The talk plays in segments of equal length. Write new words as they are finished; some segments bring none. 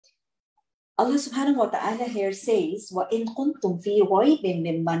Allah subhanahu wa ta'ala here says, وَإِن كُنتُمْ فِي رَيْبٍ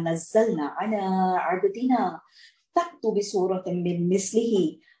مِّمَّا نَزَّلْنَا عَلَىٰ عَبْدِنَا فَأْتُوا بِسُورَةٍ مِّن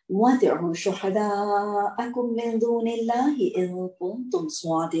مِّثْلِهِ وَادْعُوا شُهَدَاءَكُم مِّن دُونِ اللَّهِ إِن كُنتُمْ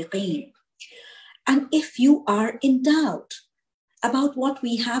صَادِقِينَ. And if you are in doubt about what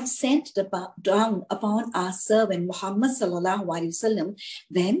we have sent down upon our servant Muhammad sallallahu alaihi wasallam,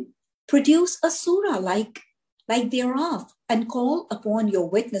 then produce a surah like thereof and call upon your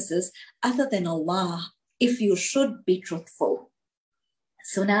witnesses other than Allah if you should be truthful.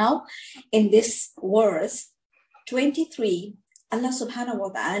 So now in this verse 23, Allah subhanahu wa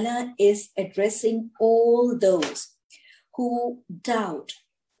ta'ala is addressing all those who doubt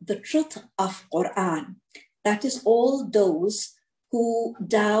the truth of Quran. That is, all those who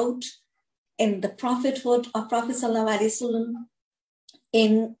doubt in the prophethood of Prophet sallallahu alaihi wasallam,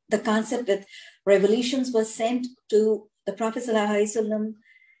 in the concept that revelations were sent to the Prophet sallallahu alaihi wasallam,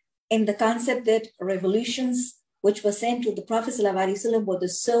 in the concept that revelations which were sent to the Prophet sallallahu alaihi wasallam were the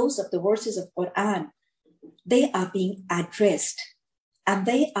source of the verses of Quran. They are being addressed and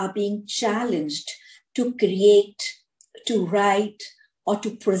they are being challenged to create, to write, or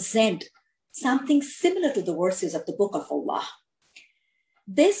to present something similar to the verses of the Book of Allah.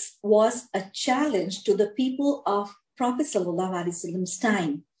 This was a challenge to the people of Prophet sallallahu alaihi wasallam's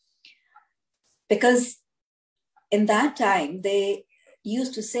time, because in that time they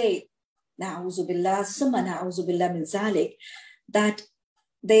used to say, "Na'uzu billah, summa na'uzu billah min zalik," that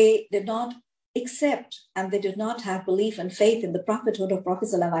they did not accept and they did not have belief and faith in the prophethood of Prophet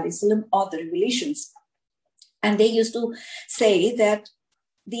sallallahu alaihi wasallam or the revelations, and they used to say that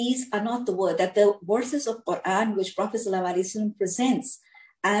these are not the word, that the verses of Quran which Prophet sallallahu alaihi wasallam presents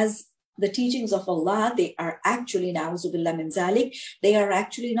as the teachings of Allah, they are actually, na'uzu billah min zalik, they are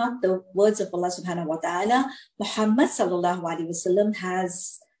actually not the words of Allah subhanahu wa ta'ala. Muhammad sallallahu alaihi wasallam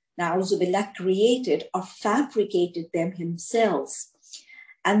has, na'uzu billah, created or fabricated them himself.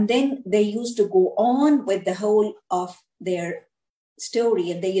 And then they used to go on with the whole of their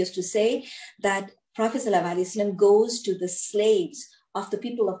story, and they used to say that Prophet sallallahu alaihi wasallam goes to the slaves of the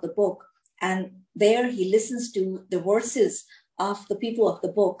people of the book, and there he listens to the verses of the people of the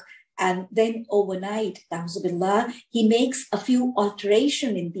book, and then overnight, billah, he makes a few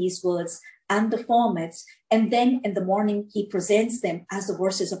alterations in these words and the formats, and then in the morning he presents them as the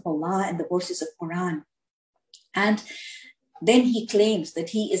verses of Allah and the verses of Quran, and then he claims that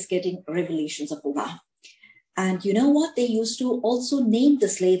he is getting revelations of Allah. And you know what? They used to also name the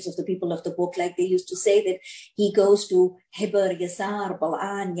slaves of the people of the book, like they used to say that he goes to Hibr, Yasar,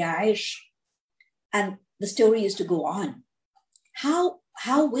 Bal'an, Ya'ish, and the story used to go on. How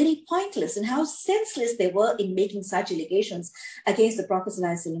very pointless and how senseless they were in making such allegations against the Prophet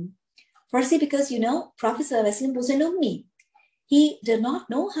ﷺ. Firstly, because, Prophet ﷺ was an ummi. He did not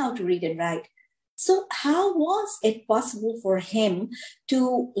know how to read and write. So how was it possible for him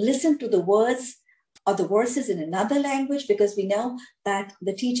to listen to the words or the verses in another language? Because we know that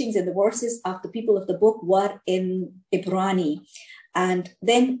the teachings and the verses of the people of the book were in Ibrani. And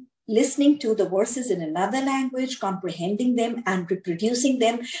then listening to the verses in another language, comprehending them and reproducing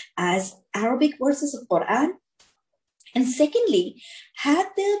them as Arabic verses of Quran. And secondly, had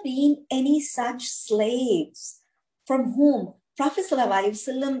there been any such slaves from whom Prophet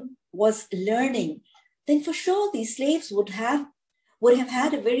ﷺ was learning, then for sure these slaves would have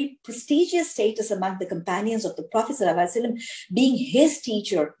had a very prestigious status among the companions of the Prophet ﷺ, being his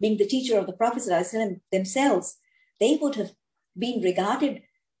teacher, being the teacher of the Prophet ﷺ themselves. They would have been regarded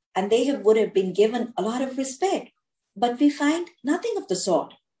and they would have been given a lot of respect. But we find nothing of the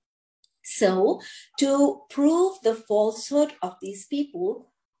sort. So to prove the falsehood of these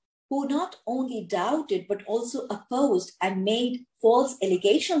people who not only doubted, but also opposed and made false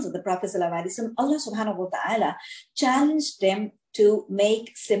allegations of the Prophet ﷺ, Allah subhanahu wa ta'ala challenged them to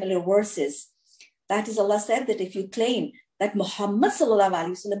make similar verses. That is, Allah said that if you claim that Muhammad sallallahu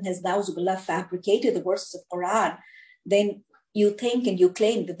alaihi wasallam has na'uzubillah fabricated the verses of Quran, then you think and you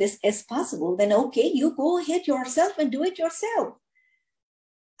claim that this is possible, then okay, you go ahead yourself and do it yourself.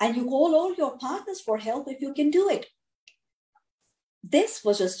 And you call all your partners for help if you can do it. This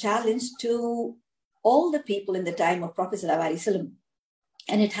was a challenge to all the people in the time of Prophet sallallahu alaihi wasallam.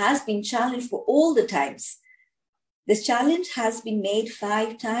 And it has been challenged for all the times. This challenge has been made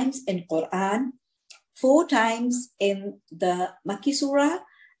 5 times in Quran, 4 times in the Makki Surah,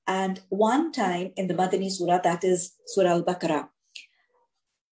 and 1 time in the Madani Surah, that is Surah Al-Baqarah.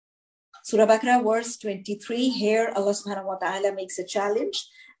 Surah Baqarah, verse 23, here Allah subhanahu wa ta'ala makes a challenge.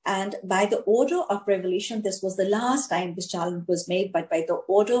 And by the order of revelation, this was the last time this challenge was made, but by the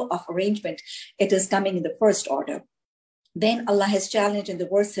order of arrangement, it is coming in the first order. Then Allah has challenged in the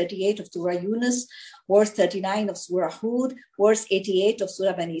verse 38 of Surah Yunus, verse 39 of Surah Hud, verse 88 of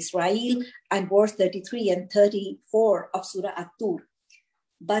Surah Bani Israel, and verse 33 and 34 of Surah At-Tur.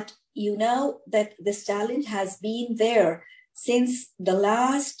 But you know that this challenge has been there since the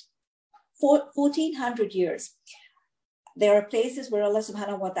last 1400 years. There are places where Allah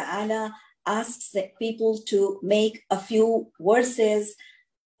subhanahu wa ta'ala asks people to make a few verses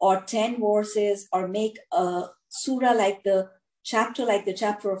or 10 verses or make a surah like the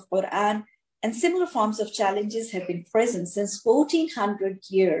chapter of Quran, and similar forms of challenges have been present since 1400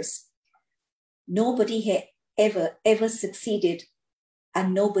 years. Nobody had ever succeeded,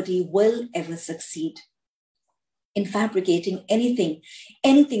 and nobody will ever succeed in fabricating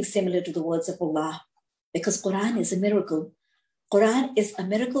anything similar to the words of Allah, because Quran is a miracle. Quran is a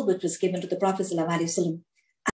miracle which was given to the Prophet ﷺ.